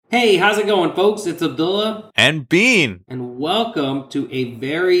Hey, how's it going, folks? It's Abdullah. And Bean. And welcome to a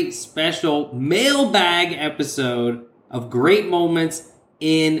very special mailbag episode of Great Moments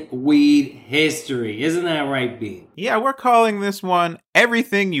in Weed History. Isn't that right, Bean? Yeah, we're calling this one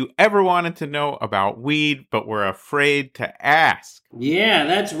Everything You Ever Wanted to Know About Weed, but Were Afraid to Ask. Yeah,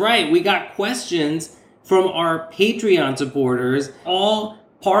 that's right. We got questions from our Patreon supporters, all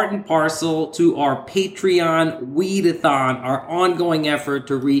part and parcel to our Patreon Weedathon, our ongoing effort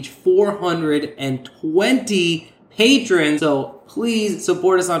to reach 420 patrons. So please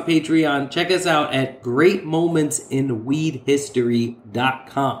support us on Patreon. Check us out at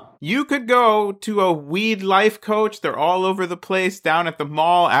greatmomentsinweedhistory.com. You could go to a weed life coach. They're all over the place, down at the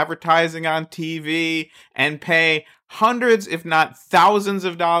mall, advertising on TV, and pay hundreds, if not thousands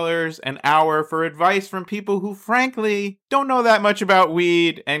of dollars an hour for advice from people who, frankly, don't know that much about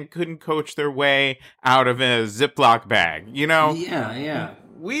weed and couldn't coach their way out of a Ziploc bag, you know? Yeah.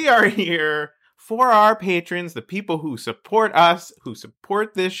 We are here for our patrons, the people who support us, who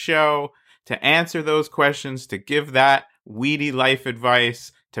support this show, to answer those questions, to give that weedy life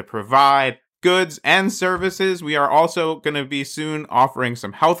advice, to provide goods and services. We are also going to be soon offering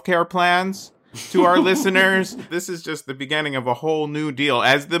some healthcare plans to our listeners. This is just the beginning of a whole new deal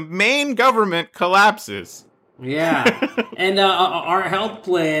as the main government collapses. Yeah. And our health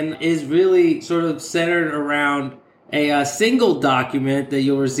plan is really sort of centered around a single document that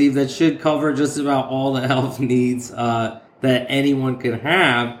you'll receive that should cover just about all the health needs that anyone can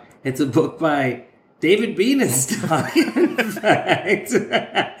have. It's a book by David Bienenstock, in fact,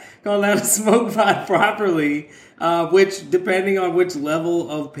 called How to Smoke Pot Properly, which, depending on which level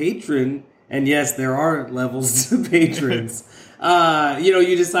of patron, and yes, there are levels to patrons,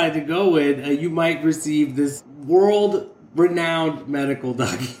 you decide to go with, you might receive this world-renowned medical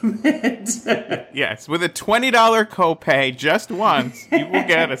document. Yes, with a $20 copay just once, you will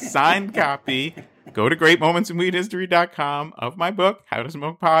get a signed copy. Go to greatmomentsinweedhistory.com of my book, How to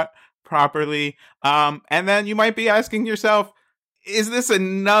Smoke Pot Properly. And then you might be asking yourself, is this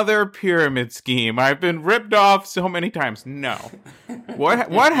another pyramid scheme? I've been ripped off so many times. No.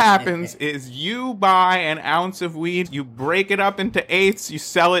 What happens is you buy an ounce of weed, you break it up into eighths, you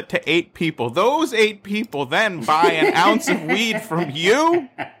sell it to 8 people. Those 8 people then buy an ounce of weed from you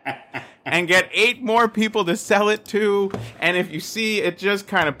and get 8 more people to sell it to. And if you see it just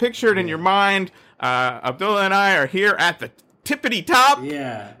kind of pictured in your mind, Abdullah and I are here at the tippity top,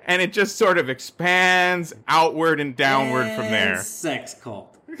 yeah, and it just sort of expands outward and downward from there. Sex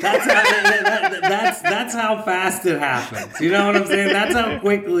cult. That's how fast it happens. You know what I'm saying? That's how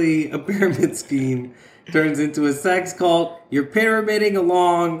quickly a pyramid scheme turns into a sex cult. You're pyramiding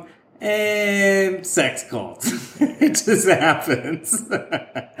along, and sex cult. It just happens.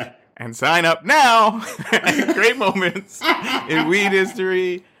 And sign up now at Great Moments in Weed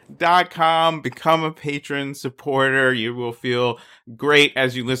History. .com. Become a patron supporter. You will feel great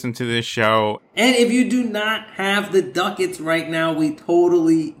as you listen to this show. And if you do not have the ducats right now, we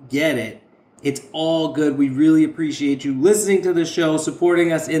totally get it. It's all good. We really appreciate you listening to the show,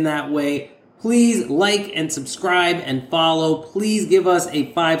 supporting us in that way. Please like and subscribe and follow. Please give us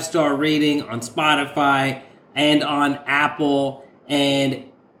a 5-star rating on Spotify and on Apple. And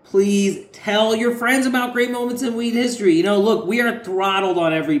please tell your friends about Great Moments in Weed History. You know, look, we are throttled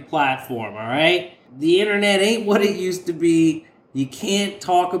on every platform, all right? The internet ain't what it used to be. You can't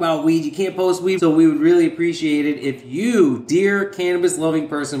talk about weed. You can't post weed. So we would really appreciate it if you, dear cannabis-loving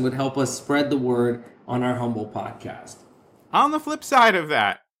person, would help us spread the word on our humble podcast. On the flip side of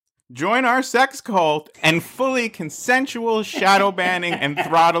that, join our sex cult and fully consensual shadow banning and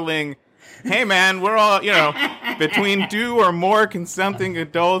throttling. Hey, man, we're all, between 2 or more consenting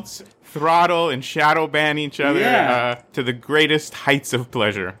adults, throttle and shadow ban each other to the greatest heights of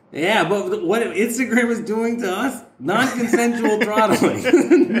pleasure. Yeah, but what Instagram is doing to us, non-consensual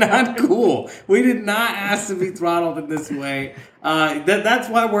throttling. Not cool. We did not ask to be throttled in this way. That's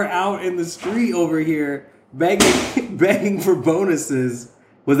why we're out in the street over here begging for bonuses.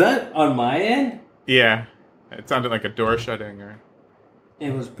 Was that on my end? Yeah. It sounded like a door shutting or...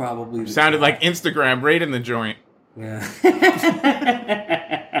 It was probably... Sounded like Instagram right in the joint. Yeah.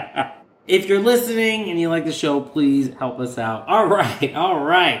 If you're listening and you like the show, please help us out. All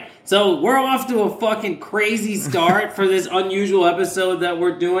right. So we're off to a fucking crazy start for this unusual episode that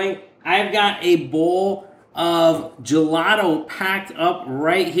we're doing. I've got a bowl of gelato packed up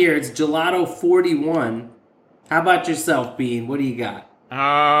right here. It's Gelato 41. How about yourself, Bean? What do you got?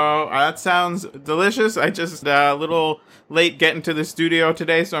 Oh, that sounds delicious. I just a little late getting to the studio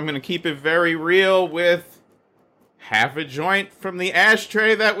today, so I'm going to keep it very real with half a joint from the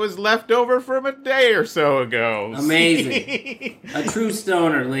ashtray that was left over from a day or so ago. Amazing. A true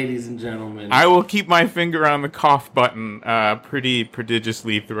stoner, ladies and gentlemen. I will keep my finger on the cough button pretty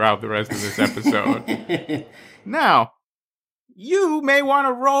prodigiously throughout the rest of this episode. Now, you may want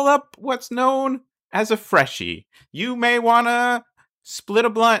to roll up what's known as a freshie. You may want to split a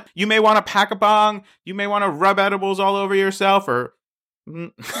blunt. You may want to pack a bong. You may want to rub edibles all over yourself, or...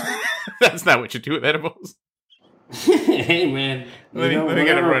 That's not what you do with edibles. Hey, man. Let me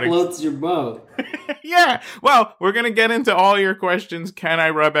get it running. Floats your boat. Yeah. Well, we're going to get into all your questions. Can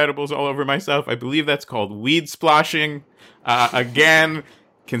I rub edibles all over myself? I believe that's called weed splashing. Again,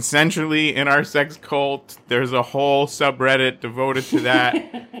 consensually in our sex cult. There's a whole subreddit devoted to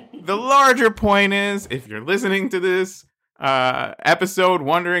that. The larger point is, if you're listening to this episode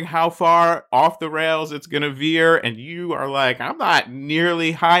wondering how far off the rails it's going to veer, and you are like, I'm not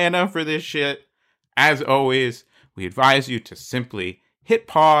nearly high enough for this shit, as always, we advise you to simply hit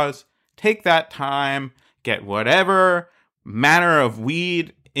pause, take that time, get whatever manner of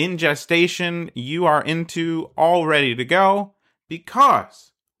weed ingestion you are into all ready to go,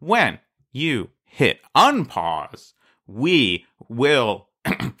 because when you hit unpause, we will...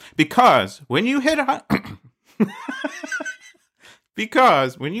 because when you hit...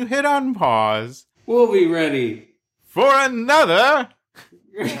 because when you hit unpause... We'll be ready. For another...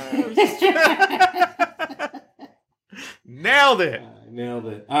 Nailed it. Nailed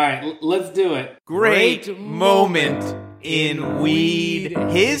it. All right, let's do it. Great moment in weed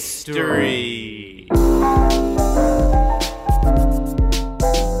history.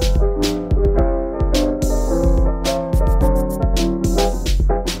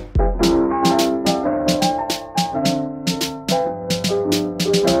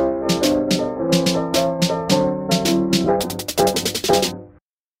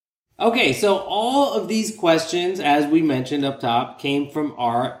 Okay, so all of these questions, as we mentioned up top, came from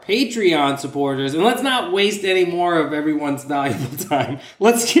our Patreon supporters. And let's not waste any more of everyone's valuable time.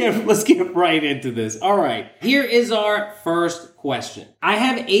 Let's get right into this. All right, here is our first question. I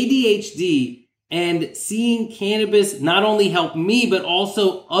have ADHD, and seeing cannabis not only help me, but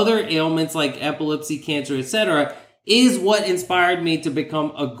also other ailments like epilepsy, cancer, etc., is what inspired me to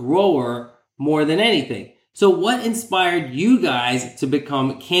become a grower more than anything. So what inspired you guys to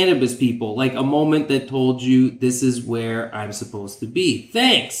become cannabis people? Like a moment that told you this is where I'm supposed to be.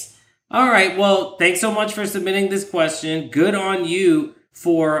 Thanks. All right. Well, thanks so much for submitting this question. Good on you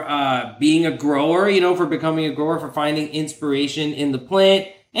for being a grower, for becoming a grower, for finding inspiration in the plant,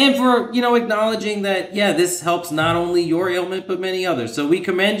 and for, acknowledging that, yeah, this helps not only your ailment, but many others. So we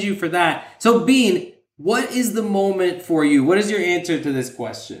commend you for that. So Bean, what is the moment for you? What is your answer to this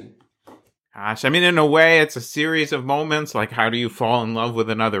question? Gosh, I mean, in a way, it's a series of moments, like how do you fall in love with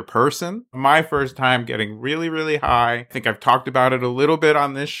another person? My first time getting really, really high. I think I've talked about it a little bit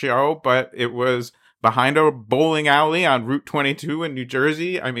on this show, but it was behind a bowling alley on Route 22 in New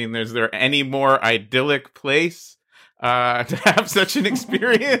Jersey. I mean, is there any more idyllic place to have such an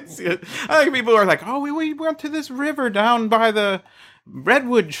experience? I think people are like, oh, we went to this river down by the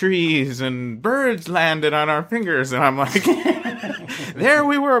redwood trees and birds landed on our fingers. And I'm like... There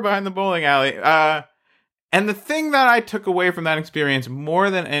we were behind the bowling alley. And the thing that I took away from that experience more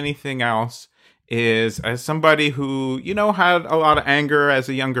than anything else is, as somebody who, had a lot of anger as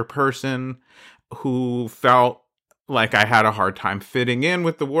a younger person, who felt like I had a hard time fitting in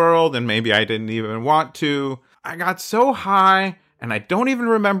with the world and maybe I didn't even want to. I got so high and I don't even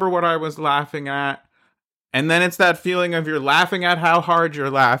remember what I was laughing at. And then it's that feeling of you're laughing at how hard you're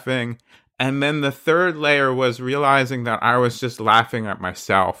laughing. And then the third layer was realizing that I was just laughing at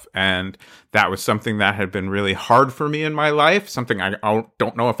myself. And that was something that had been really hard for me in my life. Something I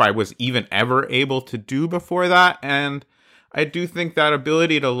don't know if I was even ever able to do before that. And I do think that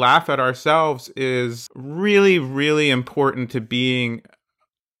ability to laugh at ourselves is really, really important to being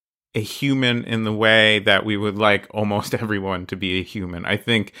a human in the way that we would like almost everyone to be a human. I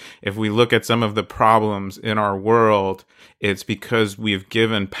think if we look at some of the problems in our world, it's because we've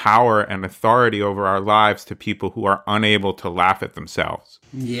given power and authority over our lives to people who are unable to laugh at themselves.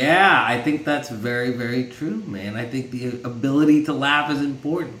 Yeah, I think that's very, very true, man. I think the ability to laugh is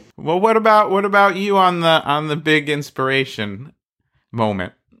important. Well, what about you on the big inspiration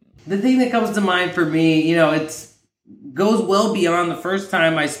moment? The thing that comes to mind for me, it's goes well beyond the first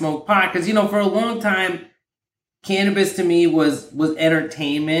time I smoked pot. Because, for a long time, cannabis to me was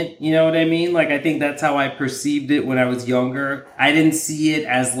entertainment. You know what I mean? Like, I think that's how I perceived it when I was younger. I didn't see it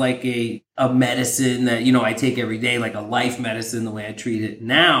as like a medicine that, I take every day, like a life medicine, the way I treat it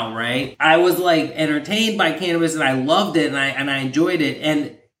now, right? I was like entertained by cannabis and I loved it and I enjoyed it.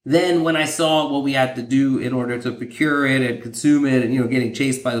 And Then when I saw what we had to do in order to procure it and consume it and, getting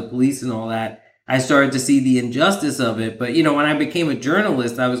chased by the police and all that, I started to see the injustice of it. But, when I became a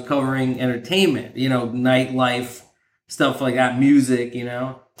journalist, I was covering entertainment, nightlife, stuff like that, music,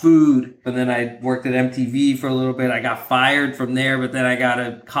 food. And then I worked at MTV for a little bit. I got fired from there, but then I got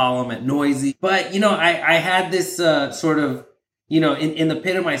a column at Noisy. But, I had this sort of, in the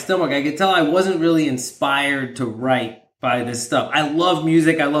pit of my stomach, I could tell I wasn't really inspired to write by this stuff. I love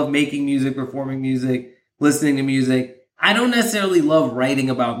music. I love making music, performing music, listening to music. I don't necessarily love writing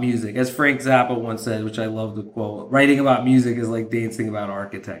about music. As Frank Zappa once said, which I love the quote, writing about music is like dancing about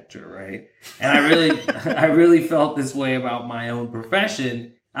architecture, right? And I really felt this way about my own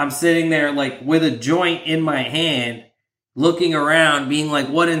profession. I'm sitting there like with a joint in my hand, looking around, being like,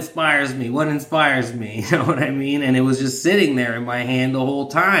 what inspires me? What inspires me? You know what I mean? And it was just sitting there in my hand the whole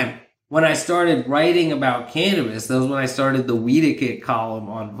time. When I started writing about cannabis, that was when I started the Weedakit column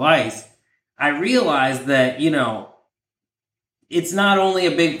on Vice, I realized that, it's not only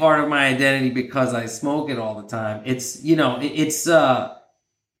a big part of my identity because I smoke it all the time. It's, I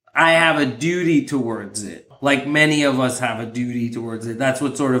have a duty towards it. Like many of us have a duty towards it. That's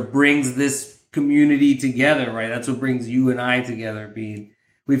what sort of brings this community together, right? That's what brings you and I together, Bean.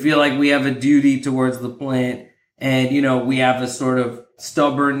 We feel like we have a duty towards the plant and, we have a sort of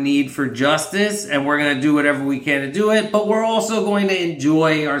stubborn need for justice and we're going to do whatever we can to do it, but we're also going to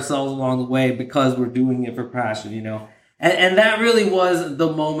enjoy ourselves along the way because we're doing it for passion, And that really was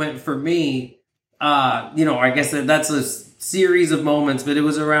the moment for me. I guess that's a series of moments, but it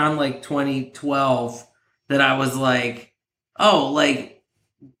was around like 2012 that I was like, oh, like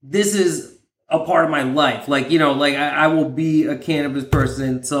this is a part of my life. Like, I will be a cannabis person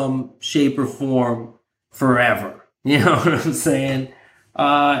in some shape or form forever. You know what I'm saying?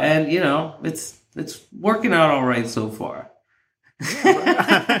 And it's working out all right so far.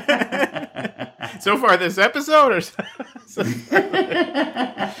 So far this episode or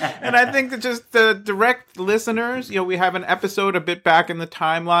and I think that just the direct listeners, we have an episode a bit back in the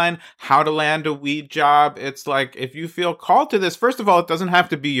timeline, how to land a weed job. It's like, if you feel called to this, first of all, it doesn't have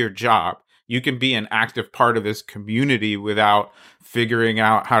to be your job. You can be an active part of this community without figuring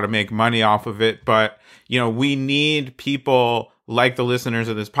out how to make money off of it. But, we need people like the listeners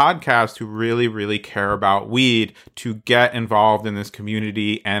of this podcast who really, really care about weed to get involved in this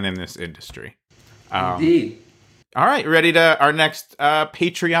community and in this industry. Indeed. All right, ready to our next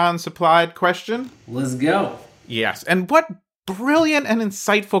Patreon supplied question? Let's go. Yes, and what brilliant and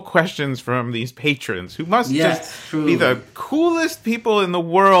insightful questions from these patrons who must be the coolest people in the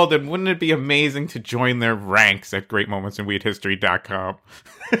world, and wouldn't it be amazing to join their ranks at greatmomentsinweedhistory.com?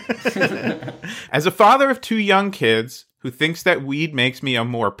 As a father of 2 young kids who thinks that weed makes me a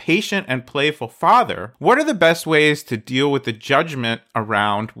more patient and playful father, what are the best ways to deal with the judgment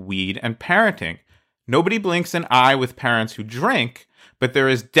around weed and parenting? Nobody blinks an eye with parents who drink, but there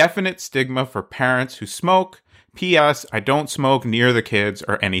is definite stigma for parents who smoke. P.S. I don't smoke near the kids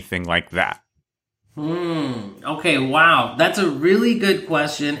or anything like that. Okay, wow. That's a really good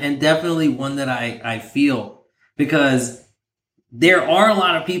question and definitely one that I feel, because there are a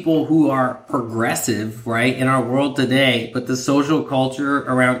lot of people who are progressive, right, in our world today, but the social culture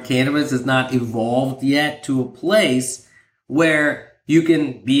around cannabis has not evolved yet to a place where you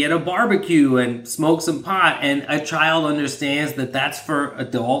can be at a barbecue and smoke some pot and a child understands that that's for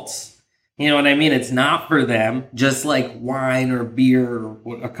adults. You know what I mean? It's not for them, just like wine or beer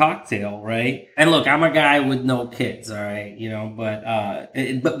or a cocktail, right? And look, I'm a guy with no kids, all right?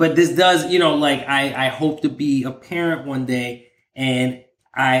 But this does, I hope to be a parent one day, and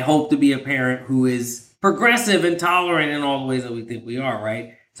I hope to be a parent who is progressive and tolerant in all the ways that we think we are,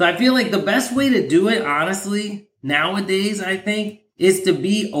 right? So I feel like the best way to do it, honestly, nowadays, I think, is to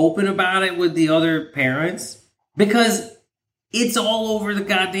be open about it with the other parents, because it's all over the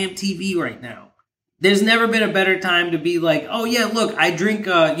goddamn TV right now. There's never been a better time to be like, oh yeah, look, I drink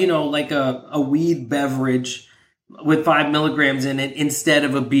a weed beverage with 5 milligrams in it instead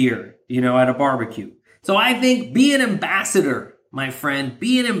of a beer, at a barbecue. So I think be an ambassador, my friend,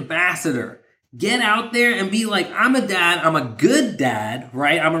 be an ambassador. Get out there and be like, I'm a dad, I'm a good dad,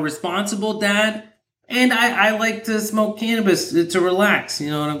 right? I'm a responsible dad. And I like to smoke cannabis to relax.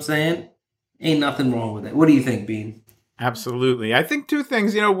 You know what I'm saying? Ain't nothing wrong with it. What do you think, Bean? Absolutely. I think 2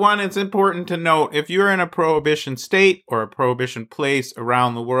 things. One, it's important to note, if you're in a prohibition state or a prohibition place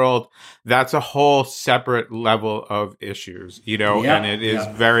around the world, that's a whole separate level of issues, and it is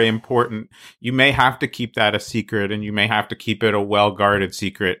very important. You may have to keep that a secret, and you may have to keep it a well-guarded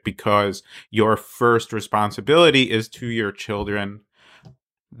secret, because your first responsibility is to your children.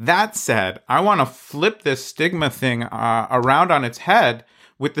 That said, I want to flip this stigma thing around on its head.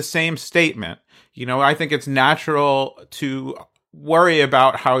 with the same statement. You know, I think it's natural to worry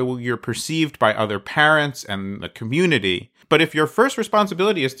about how you're perceived by other parents and the community. But if your first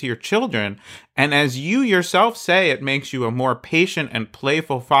responsibility is to your children, and as you yourself say, it makes you a more patient and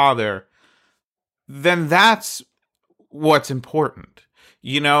playful father, then that's what's important.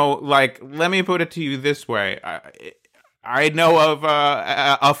 You know, like, let me put it to you this way. I know of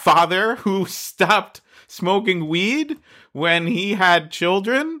a father who stopped smoking weed when he had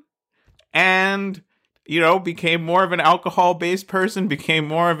children and, you know, became more of an alcohol-based person, became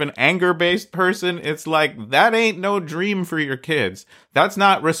more of an anger-based person. It's like, that ain't no dream for your kids. That's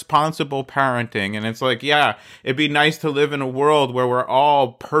not responsible parenting. And it's like, yeah, it'd be nice to live in a world where we're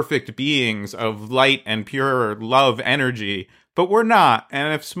all perfect beings of light and pure love energy. But we're not.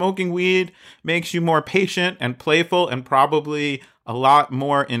 And if smoking weed makes you more patient and playful and probably a lot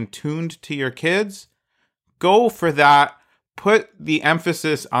more in tuned to your kids, go for that. Put the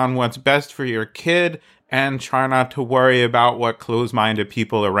emphasis on what's best for your kid and try not to worry about what closed-minded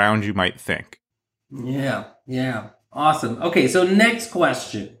people around you might think. Yeah. Awesome. Okay, so next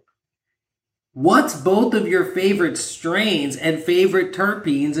question. What's both of your favorite strains and favorite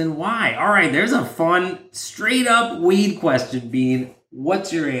terpenes and why? All right, there's a fun, straight-up weed question, Bean.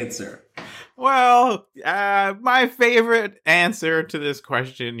 What's your answer? Well, my favorite answer to this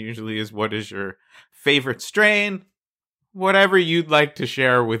question usually is, what is your favorite strain? Whatever you'd like to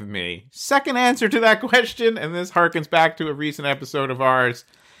share with me. Second answer to that question, and this harkens back to a recent episode of ours,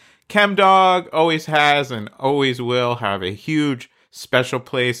 ChemDog always has and always will have a huge special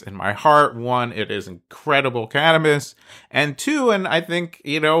place in my heart. One, it is incredible cannabis. And two, and I think,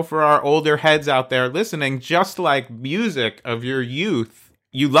 you know, for our older heads out there listening, just like music of your youth,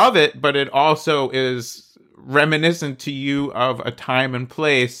 you love it, but it also is reminiscent to you of a time and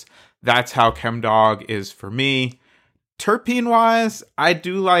place. That's how ChemDog is for me. Terpene-wise, I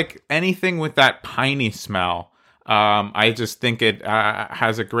do like anything with that piney smell. I just think it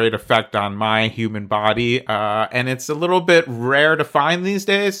has a great effect on my human body, and it's a little bit rare to find these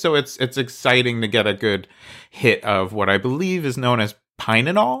days, so it's exciting to get a good hit of what I believe is known as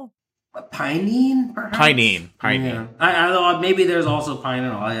pinenol. Pinene, perhaps? Pinene. Yeah. I maybe there's also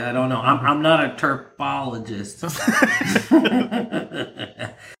pinenol. I don't know. I'm not a terpologist.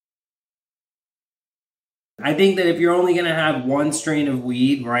 I think that if you're only going to have one strain of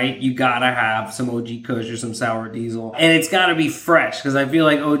weed, right, you got to have some OG Kush or some Sour Diesel. And it's got to be fresh, because I feel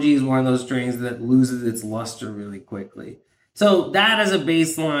like OG is one of those strains that loses its luster really quickly. So that as a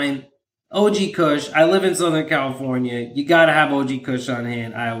baseline, OG Kush. I live in Southern California. You got to have OG Kush on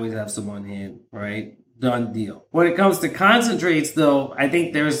hand. I always have some on hand, right? Done deal. When it comes to concentrates, though, I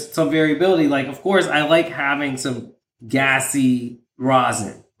think there's some variability. Like, of course, I like having some gassy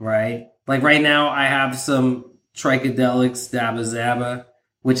rosin, right? Like right now, I have some Tricadelics Dabba Zabba,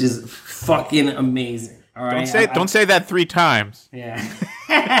 which is fucking amazing. All right, don't say that 3 times. Yeah.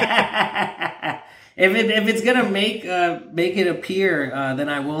 if it's gonna make it appear, then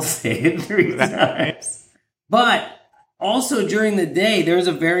I will say it 3 times. But also during the day, there's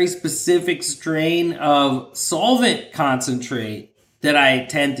a very specific strain of solvent concentrate that I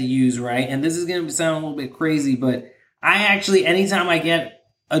tend to use. Right, and this is gonna sound a little bit crazy, but I actually, anytime I get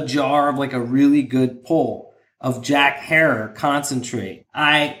a jar of like a really good pull of Jack Herer concentrate,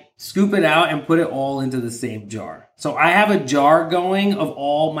 I scoop it out and put it all into the same jar. So I have a jar going of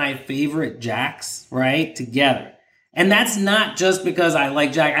all my favorite Jacks, right, together. And that's not just because I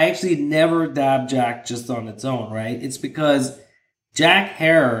like Jack. I actually never dab Jack just on its own, right? It's because Jack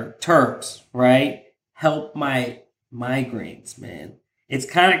Herer terps, right, help my migraines, man. It's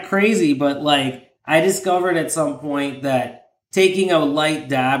kind of crazy, but like I discovered at some point that taking a light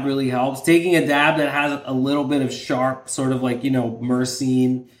dab really helps. Taking a dab that has a little bit of sharp, sort of like, you know,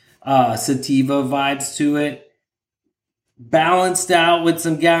 myrcene, sativa vibes to it. Balanced out with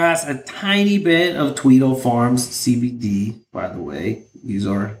some gas, a tiny bit of Tweedle Farms CBD, by the way. Use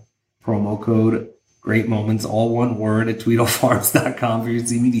our promo code Great Moments, all one word, at TweedleFarms.com for your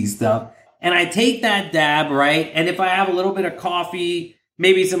CBD stuff. And I take that dab, right? And if I have a little bit of coffee,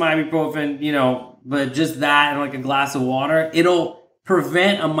 maybe some ibuprofen, you know, but just that and like a glass of water, it'll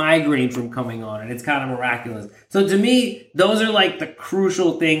prevent a migraine from coming on. And it's kind of miraculous. So to me, those are like the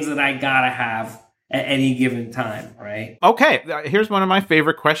crucial things that I gotta have at any given time, right? Okay, here's one of my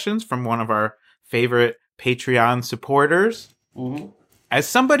favorite questions from one of our favorite Patreon supporters. Mm-hmm. As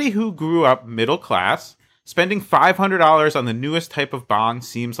somebody who grew up middle class, spending $500 on the newest type of bong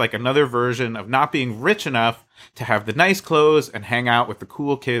seems like another version of not being rich enough to have the nice clothes and hang out with the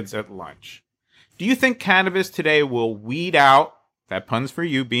cool kids at lunch. Do you think cannabis today will weed out, that pun's for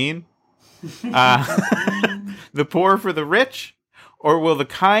you, Bean, the poor for the rich? or will the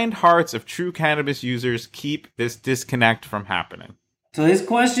kind hearts of true cannabis users keep this disconnect from happening? So his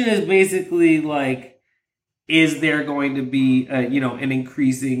question is basically like, is there going to be, an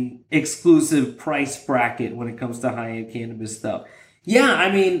increasing exclusive price bracket when it comes to high-end cannabis stuff? Yeah,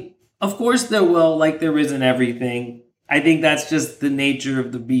 I mean, of course there will, like there is in everything. I think that's just the nature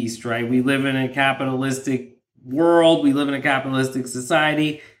of the beast, right? We live in a capitalistic world. We live in a capitalistic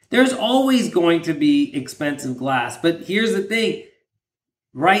society. There's always going to be expensive glass. But here's the thing.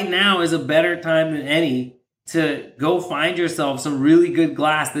 Right now is a better time than any to go find yourself some really good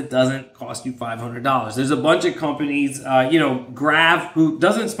glass that doesn't cost you $500. There's a bunch of companies, Grav, who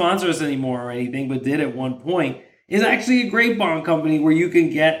doesn't sponsor us anymore or anything, but did at one point, is actually a great bong company where you can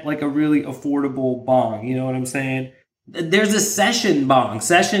get like a really affordable bong. You know what I'm saying? There's a Session bong.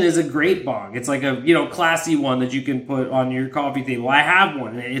 Session is a great bong. It's like a, classy one that you can put on your coffee table. I have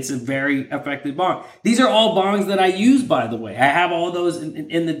one. It's a very effective bong. These are all bongs that I use, by the way. I have all those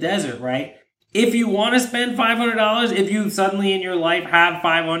in the desert, right? If you want to spend $500, if you suddenly in your life have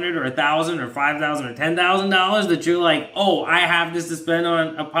 $500 or $1,000 or $5,000 or $10,000 that you're like, oh, I have this to spend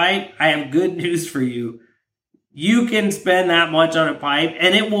on a pipe, I have good news for you. You can spend that much on a pipe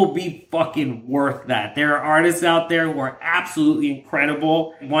and it will be fucking worth that. There are artists out there who are absolutely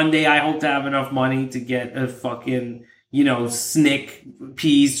incredible. One day I hope to have enough money to get a fucking, Snick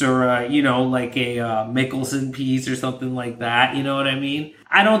piece or like a Mickelson piece or something like that. You know what I mean?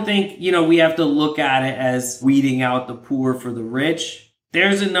 I don't think, we have to look at it as weeding out the poor for the rich.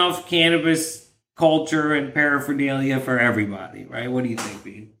 There's enough cannabis culture and paraphernalia for everybody, right? What do you think,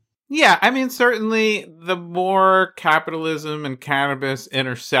 Bean? Yeah, I mean, certainly the more capitalism and cannabis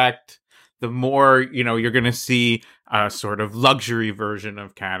intersect, the more, you're going to see a sort of luxury version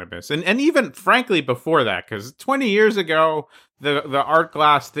of cannabis. And even, frankly, before that, because 20 years ago, the art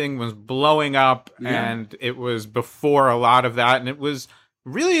glass thing was blowing up, and it was before a lot of that, and it was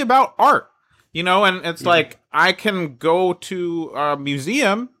really about art, and it's like, I can go to a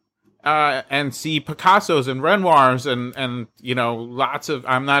museum and see Picassos and Renoirs and lots of.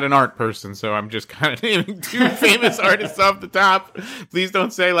 I'm not an art person, so I'm just kind of naming two famous artists off the top. Please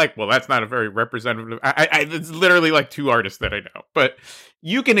don't say like, well, that's not a very representative. It's literally like two artists that I know. But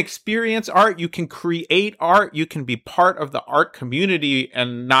you can experience art, you can create art, you can be part of the art community,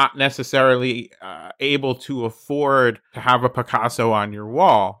 and not necessarily able to afford to have a Picasso on your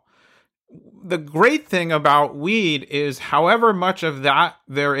wall. The great thing about weed is however much of that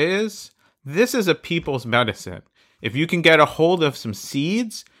there is, this is a people's medicine. If you can get a hold of some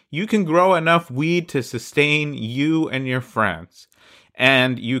seeds, you can grow enough weed to sustain you and your friends.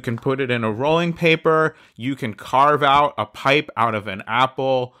 And you can put it in a rolling paper. You can carve out a pipe out of an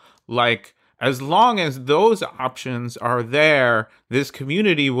apple. Like, as long as those options are there, this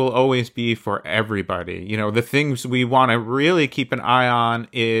community will always be for everybody. The things we want to really keep an eye on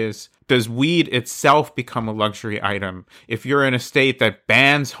is, does weed itself become a luxury item? If you're in a state that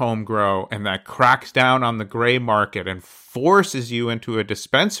bans home grow and that cracks down on the gray market and forces you into a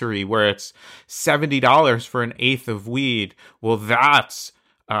dispensary where it's $70 for an eighth of weed, well, that's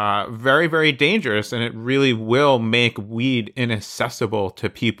very, very dangerous, and it really will make weed inaccessible to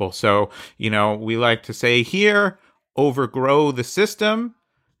people. So, we like to say here, overgrow the system.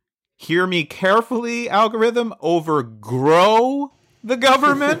 Hear me carefully, algorithm, overgrow the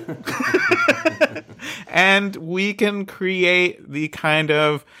government. And we can create the kind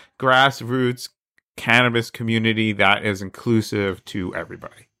of grassroots cannabis community that is inclusive to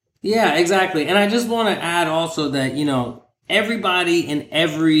everybody. Yeah, exactly. And I just want to add also that, everybody in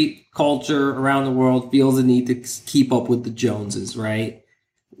every culture around the world feels the need to keep up with the Joneses, right?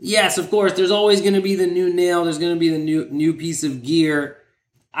 Yes, of course, there's always going to be the new nail. There's going to be the new piece of gear.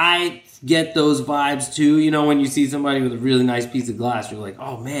 I get those vibes too. When you see somebody with a really nice piece of glass, you're like,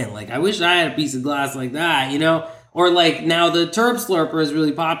 oh man, like I wish I had a piece of glass like that, Or like now the Terp Slurper is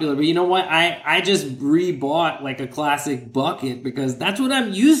really popular, but you know what? I just rebought like a classic bucket because that's what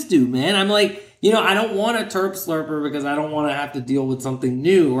I'm used to, man. I'm like, I don't want a Terp Slurper because I don't want to have to deal with something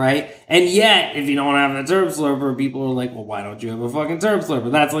new, right? And yet, if you don't have a Terp Slurper, people are like, well, why don't you have a fucking Terp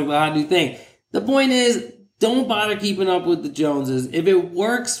Slurper? That's like the hot new thing. The point is, don't bother keeping up with the Joneses. If it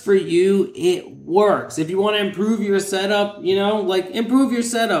works for you, it works. If you want to improve your setup, improve your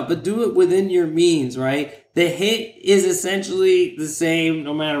setup, but do it within your means, right? The hit is essentially the same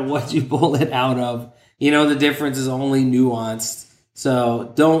no matter what you pull it out of. The difference is only nuanced.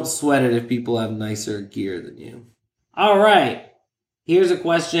 So don't sweat it if people have nicer gear than you. All right. Here's a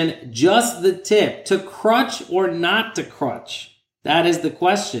question. Just the tip. To crutch or not to crutch? That is the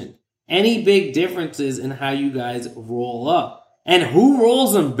question. Any big differences in how you guys roll up? And who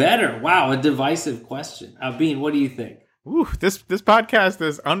rolls them better? Wow, a divisive question. Bean, what do you think? Ooh, this podcast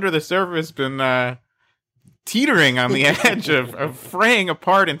has under the surface been teetering on the edge of fraying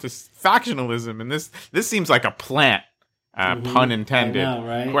apart into factionalism, and this seems like a plant. Pun intended. I know,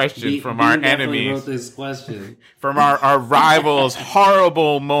 right? Question from our enemies. Wrote this question from our rivals'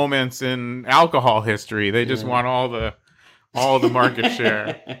 horrible moments in alcohol history. They just want all the market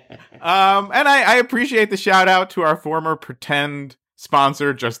share. And I appreciate the shout out to our former pretend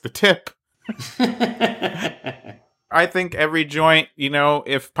sponsor, Just the Tip. I think every joint,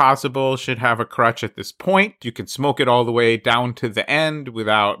 if possible, should have a crutch at this point. You can smoke it all the way down to the end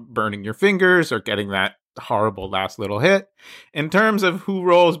without burning your fingers or getting that horrible last little hit. In terms of who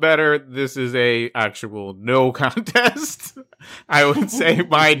rolls better, this is a actual no contest. I would say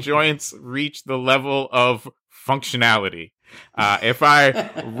my joints reach the level of functionality. If I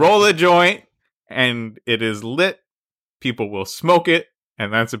roll a joint and it is lit, people will smoke it,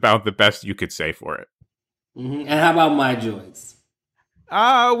 and that's about the best you could say for it. And how about my joints?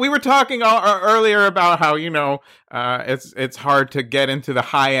 We were talking earlier about how, it's hard to get into the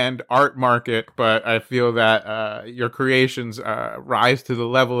high-end art market, but I feel that your creations rise to the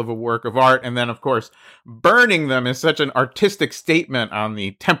level of a work of art. And then, of course, burning them is such an artistic statement on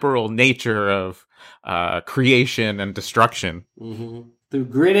the temporal nature of creation and destruction. Mm-hmm. Through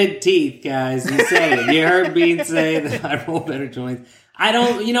gritted teeth, guys. You say it. You heard Bean say that I roll better joints. I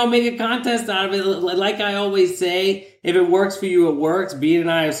don't, make a contest out of it. Like I always say, if it works for you, it works. Bean and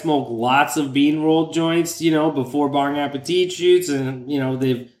I have smoked lots of bean rolled joints, before Bong Appetit shoots, and,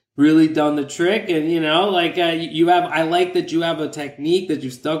 they've really done the trick. And, I like that you have a technique that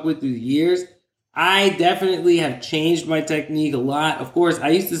you've stuck with through the years. I definitely have changed my technique a lot. Of course, I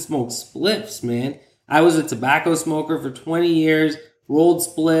used to smoke spliffs, man. I was a tobacco smoker for 20 years, rolled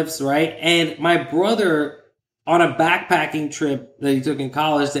spliffs, right? And my brother, on a backpacking trip that he took in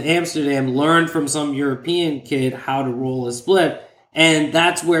college to Amsterdam, learned from some European kid how to roll a spliff. And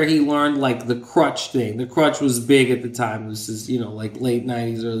that's where he learned, the crutch thing. The crutch was big at the time. This is, late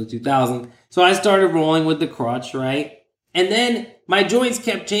 90s, early 2000s. So I started rolling with the crutch, right? And then my joints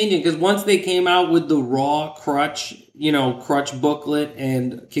kept changing because once they came out with the raw crutch, crutch booklet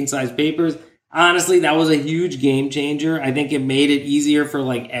and king-size papers, honestly, that was a huge game changer. I think it made it easier for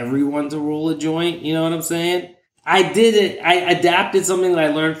everyone to roll a joint. You know what I'm saying? I did it. I adapted something that I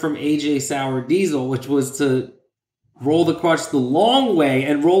learned from AJ Sour Diesel, which was to roll the crutch the long way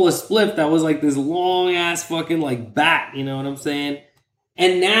and roll a spliff that was this long ass fucking bat. You know what I'm saying?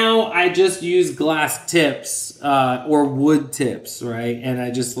 And now I just use glass tips or wood tips, right? And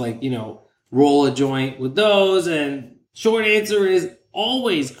I just roll a joint with those. And short answer is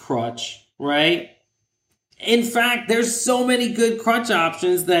always crutch. Right? In fact, there's so many good crutch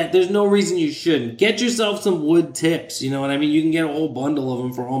options that there's no reason you shouldn't. Get yourself some wood tips, you know what I mean? You can get a whole bundle of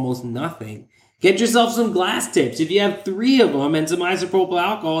them for almost nothing. Get yourself some glass tips. If you have 3 of them and some isopropyl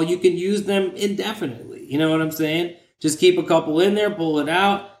alcohol, you can use them indefinitely. You know what I'm saying? Just keep a couple in there, pull it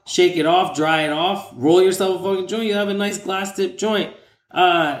out, shake it off, dry it off, roll yourself a fucking joint. You have a nice glass tip joint.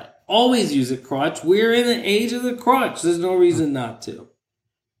 Always use a crutch. We're in the age of the crutch. There's no reason not to.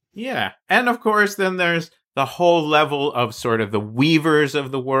 Yeah. And of course, then there's the whole level of sort of the weavers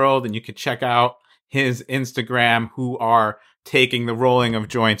of the world. And you can check out his Instagram, who are taking the rolling of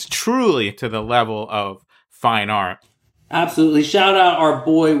joints truly to the level of fine art. Absolutely. Shout out our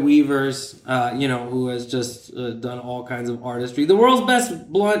boy Weavers, who has just done all kinds of artistry. The world's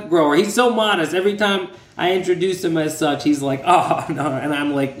best blunt grower. He's so modest. Every time I introduce him as such, he's like, oh, no. And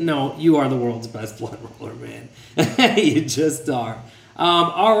I'm like, no, you are the world's best blunt roller, man. You just are.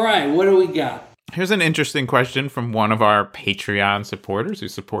 All right, what do we got? Here's an interesting question from one of our Patreon supporters who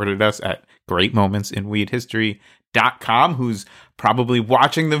supported us at greatmomentsinweedhistory.com, who's probably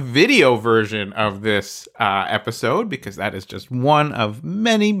watching the video version of this episode, because that is just one of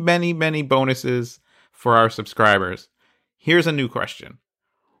many, many, many bonuses for our subscribers. Here's a new question.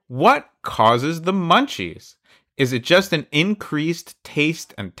 What causes the munchies? Is it just an increased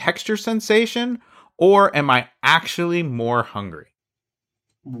taste and texture sensation, or am I actually more hungry?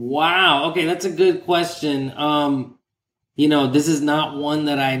 Wow. Okay, that's a good question. This is not one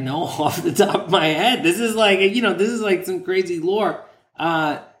that I know off the top of my head. This is some crazy lore.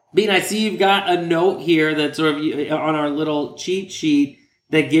 Bean, I see you've got a note here that's sort of on our little cheat sheet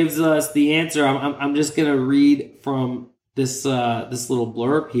that gives us the answer. I'm just going to read from this little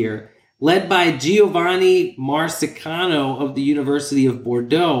blurb here. Led by Giovanni Marsicano of the University of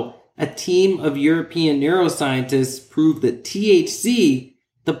Bordeaux, a team of European neuroscientists proved that THC,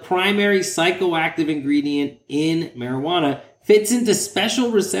 the primary psychoactive ingredient in marijuana, fits into special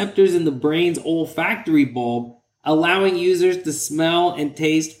receptors in the brain's olfactory bulb, allowing users to smell and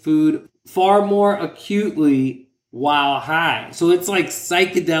taste food far more acutely while high. So it's like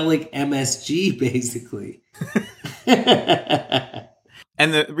psychedelic MSG, basically.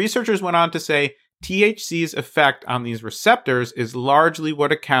 And the researchers went on to say THC's effect on these receptors is largely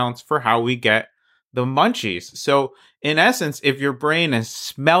what accounts for how we get the munchies. So in essence, if your brain is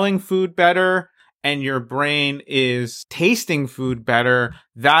smelling food better and your brain is tasting food better,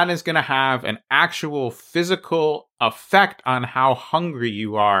 that is going to have an actual physical effect on how hungry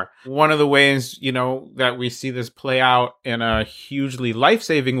you are. One of the ways, that we see this play out in a hugely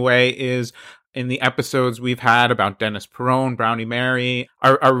life-saving way is in the episodes we've had about Dennis Perone, Brownie Mary,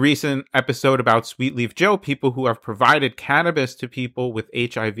 our recent episode about Sweet Leaf Joe, people who have provided cannabis to people with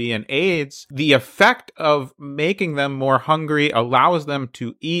HIV and AIDS, the effect of making them more hungry allows them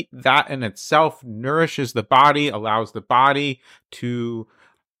to eat. That in itself nourishes the body, allows the body to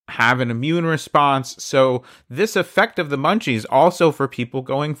have an immune response. So this effect of the munchies also for people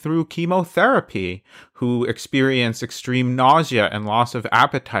going through chemotherapy who experience extreme nausea and loss of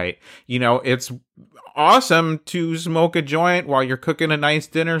appetite. It's awesome to smoke a joint while you're cooking a nice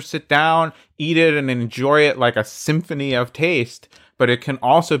dinner, sit down, eat it, and enjoy it like a symphony of taste. But it can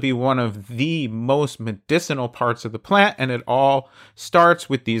also be one of the most medicinal parts of the plant, and it all starts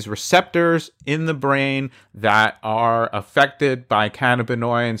with these receptors in the brain that are affected by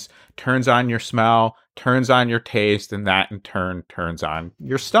cannabinoids, turns on your smell, turns on your taste, and that in turn turns on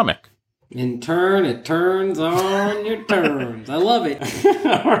your stomach. In turn, it turns on your turns. I love it.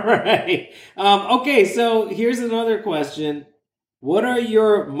 All right. Okay, so here's another question. What are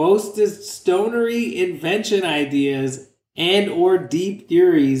your mostest stonery invention ideas and or deep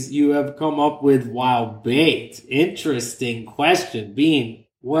theories you have come up with while baked? Interesting question. Bean,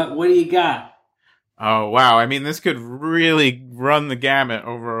 what do you got? Oh, wow. I mean, this could really run the gamut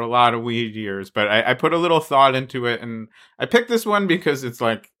over a lot of weed years, but I put a little thought into it, and I picked this one because it's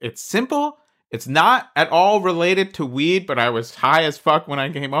simple. It's not at all related to weed, but I was high as fuck when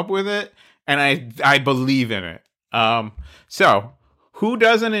I came up with it, and I believe in it. So, who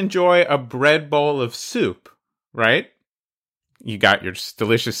doesn't enjoy a bread bowl of soup, right? You got your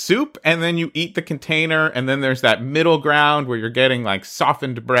delicious soup, and then you eat the container, and then there's that middle ground where you're getting like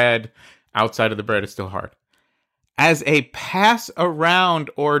softened bread. Outside of the bread is still hard. As a pass-around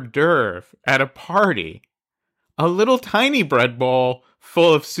hors d'oeuvre at a party, a little tiny bread bowl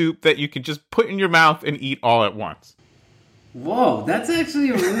full of soup that you could just put in your mouth and eat all at once. Whoa, that's actually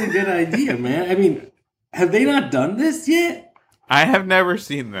a really good idea, man. I mean, have they not done this yet? I have never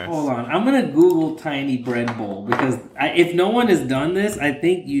seen this. Hold on. I'm going to Google tiny bread bowl because if no one has done this, I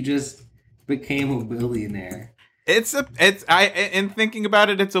think you just became a billionaire. In thinking about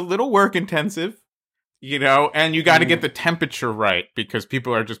it, it's a little work intensive, and you got to get the temperature right because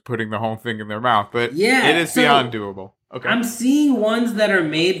people are just putting the whole thing in their mouth. But yeah, it is beyond doable. Okay. I'm seeing ones that are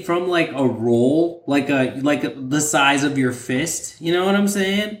made from like a roll, like the size of your fist. You know what I'm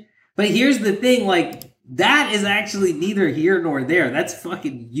saying? But here's the thing, that is actually neither here nor there. That's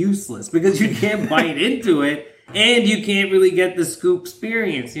fucking useless because you can't bite into it and you can't really get the scoop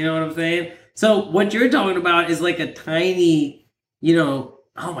experience. You know what I'm saying? So what you're talking about is like a tiny, oh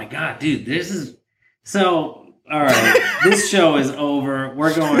my God, dude, all right, this show is over.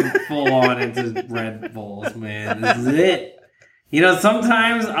 We're going full on into Red Bulls, man. This is it.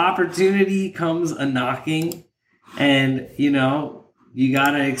 Sometimes opportunity comes a-knocking and, you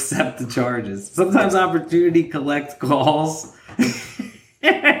gotta accept the charges. Sometimes opportunity collects calls.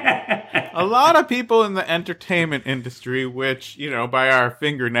 A lot of people in the entertainment industry, which, by our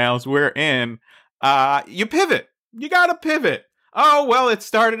fingernails we're in, you pivot. You gotta pivot. Oh, well, it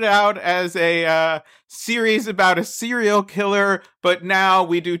started out as a series about a serial killer, but now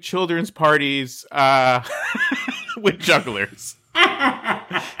we do children's parties with jugglers.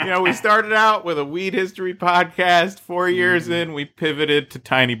 We started out with a weed history podcast. 4 years in, we pivoted to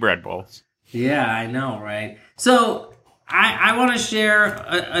tiny bread bowls. Yeah, I know, right? So I want to share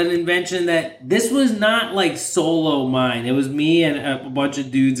an invention that this was not like solo mine. It was me and a bunch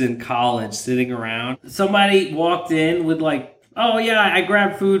of dudes in college sitting around. Somebody walked in with oh yeah, I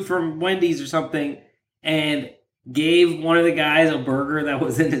grabbed food from Wendy's or something and gave one of the guys a burger that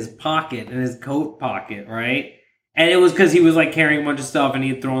was in his pocket, in his coat pocket, right? And it was because he was carrying a bunch of stuff and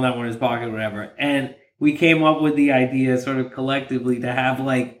he had thrown that one in his pocket or whatever. And we came up with the idea sort of collectively to have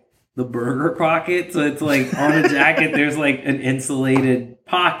the burger pocket. So it's on a jacket, there's an insulated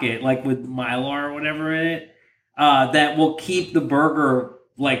pocket, with Mylar or whatever in it, that will keep the burger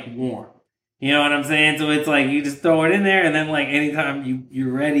warm. You know what I'm saying? So it's you just throw it in there and then anytime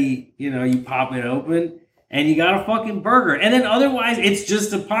you're ready, you pop it open and you got a fucking burger. And then otherwise it's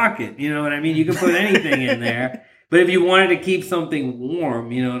just a pocket. You know what I mean? You can put anything in there. But if you wanted to keep something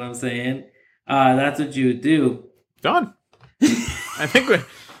warm, you know what I'm saying? That's what you would do. Done. I think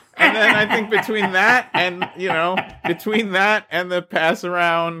and then I think between that and the pass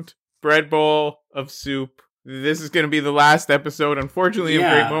around bread bowl of soup, this is going to be the last episode, unfortunately, of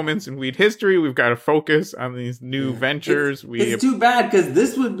Great Moments in Weed History. We've got to focus on these new ventures. It's too bad, because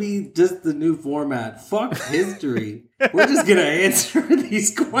this would be just the new format. Fuck history. We're just going to answer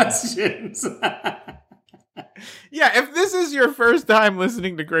these questions. Yeah, if this is your first time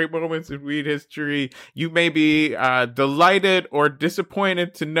listening to Great Moments in Weed History, you may be delighted or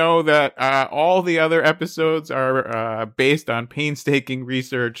disappointed to know that all the other episodes are based on painstaking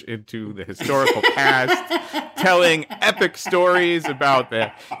research into the historical past, telling epic stories about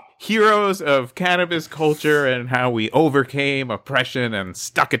the heroes of cannabis culture and how we overcame oppression and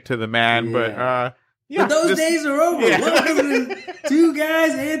stuck it to the man. Yeah. But those days are over. Yeah. Welcome to two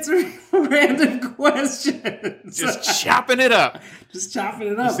guys answering random questions. Just chopping it up. Just chopping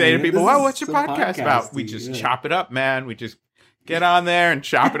it up. You say to people, "Well, what's your podcast about?" We just chop it up, man. We just get on there and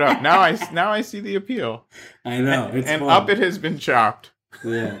chop it up. Now I see the appeal. I know. It's and fun. Up it has been chopped.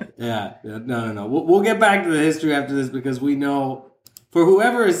 Yeah. No. We'll get back to the history after this, because we know, for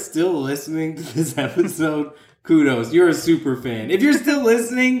whoever is still listening to this episode, kudos. You're a super fan. If you're still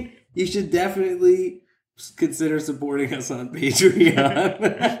listening, you should definitely consider supporting us on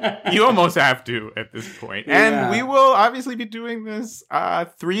Patreon. You almost have to at this point. And we will obviously be doing this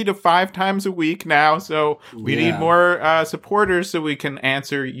 3 to 5 times a week now. So we need more supporters so we can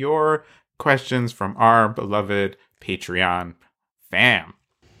answer your questions from our beloved Patreon fam.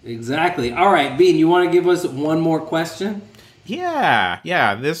 Exactly. All right, Bean, you want to give us one more question? Yeah.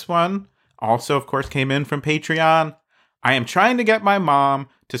 This one also, of course, came in from Patreon. I am trying to get my mom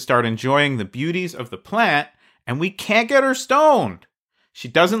to start enjoying the beauties of the plant, and we can't get her stoned. She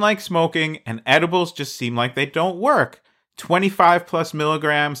doesn't like smoking, and edibles just seem like they don't work. 25 plus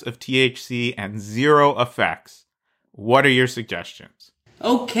milligrams of THC and 0 effects. What are your suggestions?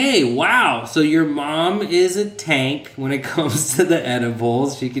 Okay, wow. So your mom is a tank when it comes to the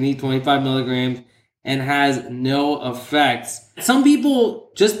edibles. She can eat 25 milligrams and has no effects. Some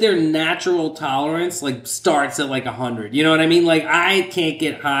people, just their natural tolerance, like, starts at like 100. You know what I mean? Like, I can't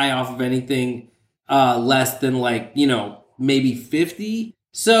get high off of anything less than, like, maybe 50.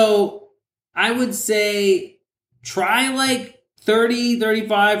 So I would say try like 30,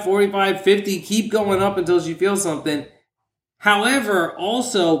 35, 45, 50. Keep going up until she feels something. However,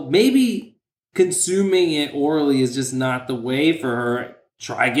 also, maybe consuming it orally is just not the way for her.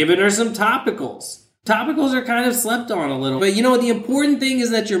 Try giving her some topicals. Topicals are kind of slept on a little. But the important thing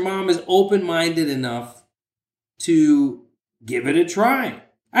is that your mom is open-minded enough to give it a try.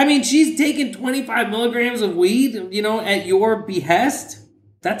 I mean, she's taking 25 milligrams of weed, at your behest.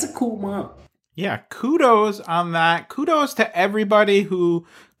 That's a cool mom. Yeah, kudos on that. Kudos to everybody who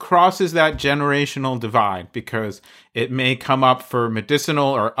crosses that generational divide, because it may come up for medicinal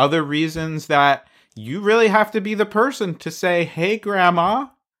or other reasons that you really have to be the person to say, "Hey, Grandma,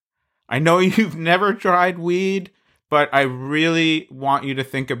 I know you've never tried weed, but I really want you to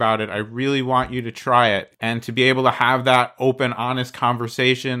think about it. I really want you to try it." And to be able to have that open, honest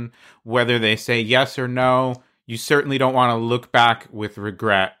conversation, whether they say yes or no, you certainly don't want to look back with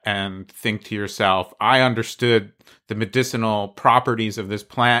regret and think to yourself, "I understood the medicinal properties of this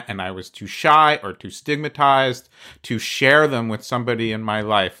plant and I was too shy or too stigmatized to share them with somebody in my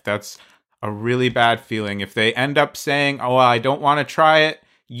life." That's a really bad feeling. If they end up saying, "Oh, I don't want to try it,"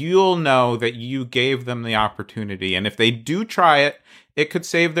 you'll know that you gave them the opportunity. And if they do try it, it could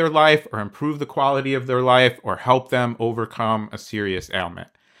save their life or improve the quality of their life or help them overcome a serious ailment.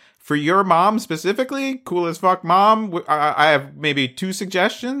 For your mom specifically, cool as fuck mom, I have maybe 2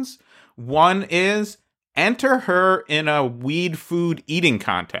 suggestions. One is enter her in a weed food eating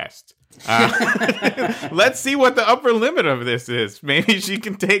contest. Let's see what the upper limit of this is. Maybe she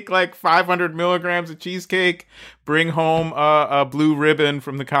can take like 500 milligrams of cheesecake, bring home a blue ribbon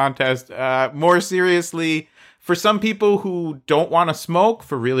from the contest. More seriously, for some people who don't want to smoke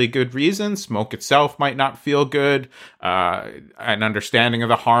for really good reasons, smoke itself might not feel good, an understanding of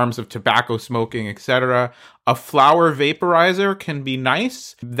the harms of tobacco smoking, etc. A flower vaporizer can be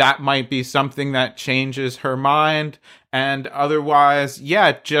nice. That might be something that changes her mind. And otherwise,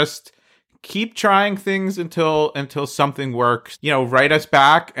 just keep trying things until something works. Write us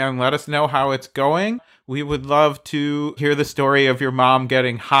back and let us know how it's going. We would love to hear the story of your mom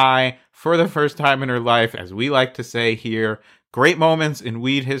getting high for the first time in her life. As we like to say here, great moments in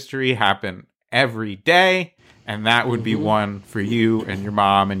weed history happen every day, and that would be one for you and your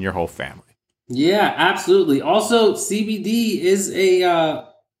mom and your whole family. Yeah, absolutely. Also, CBD is a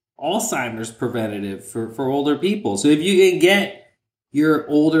Alzheimer's preventative for older people. So if you can get your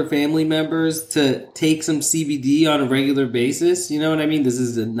older family members to take some CBD on a regular basis. You know what I mean? This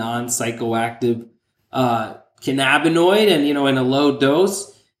is a non-psychoactive cannabinoid, and in a low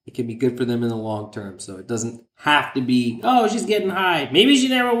dose, it can be good for them in the long term. So it doesn't have to be, oh, she's getting high. Maybe she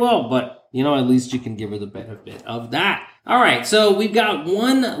never will, but at least you can give her the benefit of that. All right, so we've got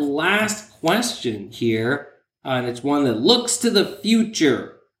one last question here, and it's one that looks to the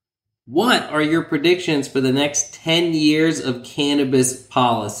future. What are your predictions for the next 10 years of cannabis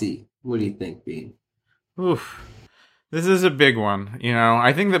policy? What do you think, Bean? Oof. This is a big one.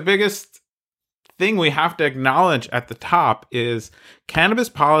 I think the biggest thing we have to acknowledge at the top is cannabis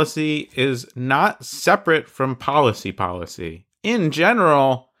policy is not separate from policy. In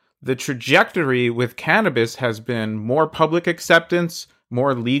general, the trajectory with cannabis has been more public acceptance,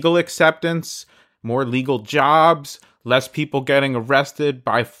 more legal acceptance, more legal jobs, less people getting arrested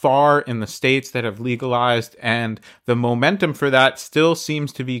by far in the states that have legalized, and the momentum for that still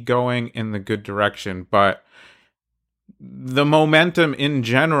seems to be going in the good direction. But the momentum in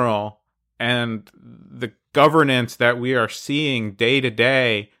general and the governance that we are seeing day to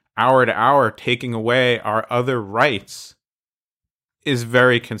day, hour to hour, taking away our other rights is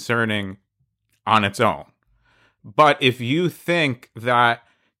very concerning on its own. But if you think that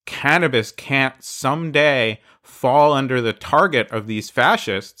cannabis can't someday fall under the target of these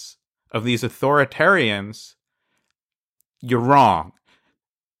fascists, of these authoritarians, you're wrong.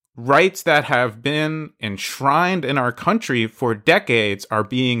 Rights that have been enshrined in our country for decades are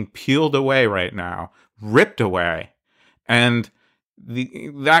being peeled away right now, ripped away. And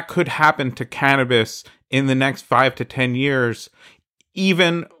that could happen to cannabis in the next 5 to 10 years,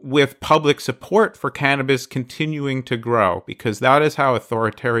 even with public support for cannabis continuing to grow, because that is how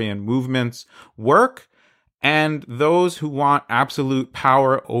authoritarian movements work. And those who want absolute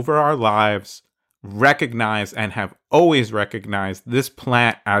power over our lives recognize and have always recognized this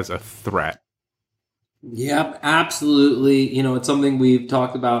plant as a threat. Yep, absolutely. It's something we've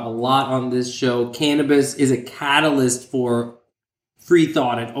talked about a lot on this show. Cannabis is a catalyst for free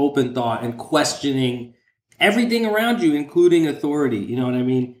thought and open thought and questioning everything around you, including authority. You know what I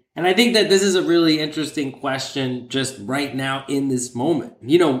mean? And I think that this is a really interesting question just right now in this moment.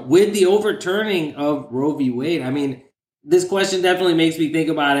 With the overturning of Roe v. Wade, this question definitely makes me think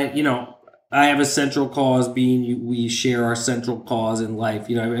about it. I have a central cause, being we share our central cause in life.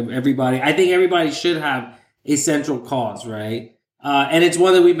 I think everybody should have a central cause, right? And it's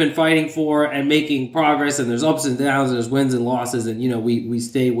one that we've been fighting for and making progress, and there's ups and downs, and there's wins and losses, and we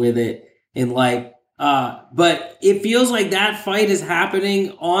stay with it in life. But it feels like that fight is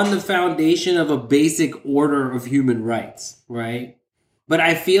happening on the foundation of a basic order of human rights, right? But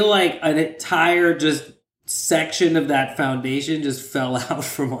I feel like an entire just section of that foundation just fell out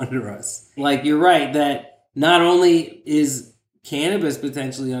from under us. Like, you're right that not only is cannabis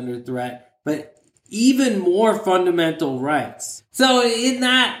potentially under threat, but even more fundamental rights. So in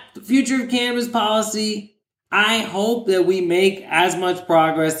that future of cannabis policy, I hope that we make as much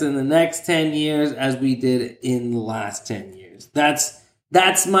progress in the next 10 years as we did in the last 10 years.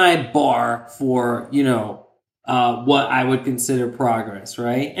 That's my bar for, what I would consider progress,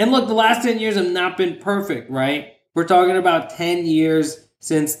 right? And look, the last 10 years have not been perfect, right? We're talking about 10 years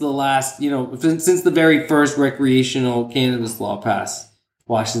since the last, since the very first recreational cannabis law passed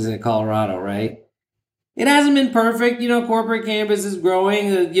Washington and Colorado, right? It hasn't been perfect. Corporate cannabis is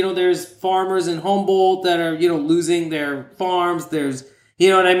growing. There's farmers in Humboldt that are, losing their farms. There's,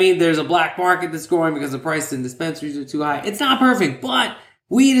 there's a black market that's growing because the price in dispensaries are too high. It's not perfect, but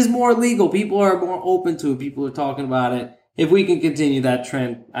weed is more legal. People are more open to it. People are talking about it. If we can continue that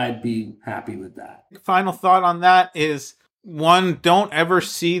trend, I'd be happy with that. Final thought on that is, one, don't ever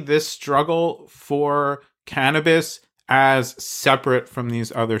see this struggle for cannabis as separate from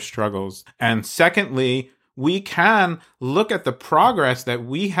these other struggles. And secondly, we can look at the progress that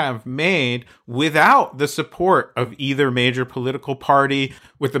we have made without the support of either major political party,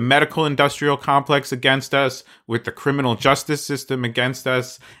 with the medical industrial complex against us, with the criminal justice system against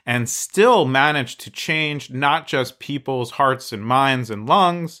us, and still manage to change not just people's hearts and minds and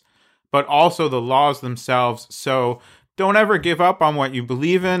lungs, but also the laws themselves. So don't ever give up on what you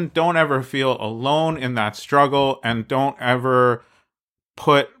believe in. Don't ever feel alone in that struggle, and don't ever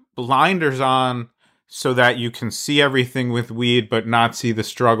put blinders on so that you can see everything with weed but not see the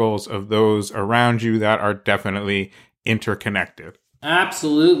struggles of those around you that are definitely interconnected.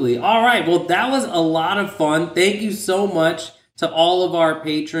 Absolutely. All right. Well, that was a lot of fun. Thank you so much to all of our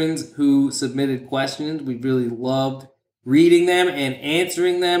patrons who submitted questions. We really loved reading them and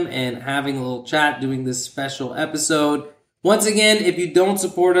answering them and having a little chat, doing this special episode. Once again, if you don't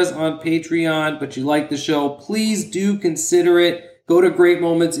support us on Patreon, but you like the show, please do consider it. Go to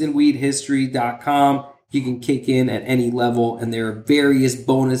greatmomentsinweedhistory.com. You can kick in at any level, and there are various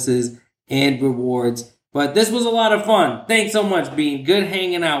bonuses and rewards. But this was a lot of fun. Thanks so much, Bean. Good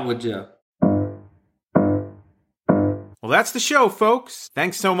hanging out with you. Well, that's the show, folks.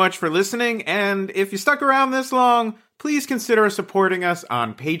 Thanks so much for listening. And if you stuck around this long, please consider supporting us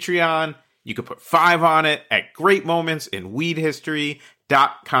on Patreon. You could put 5 on it at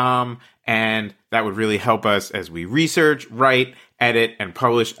greatmomentsinweedhistory.com. And that would really help us as we research, write, edit, and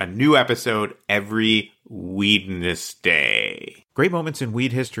publish a new episode every Wednesday. Great Moments in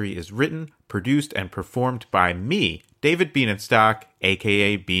Weed History is written, produced, and performed by me, David Bienenstock,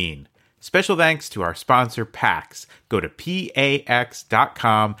 aka Bean. Special thanks to our sponsor, PAX. Go to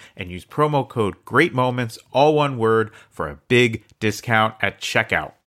PAX.com and use promo code GreatMoments, all one word, for a big discount at checkout.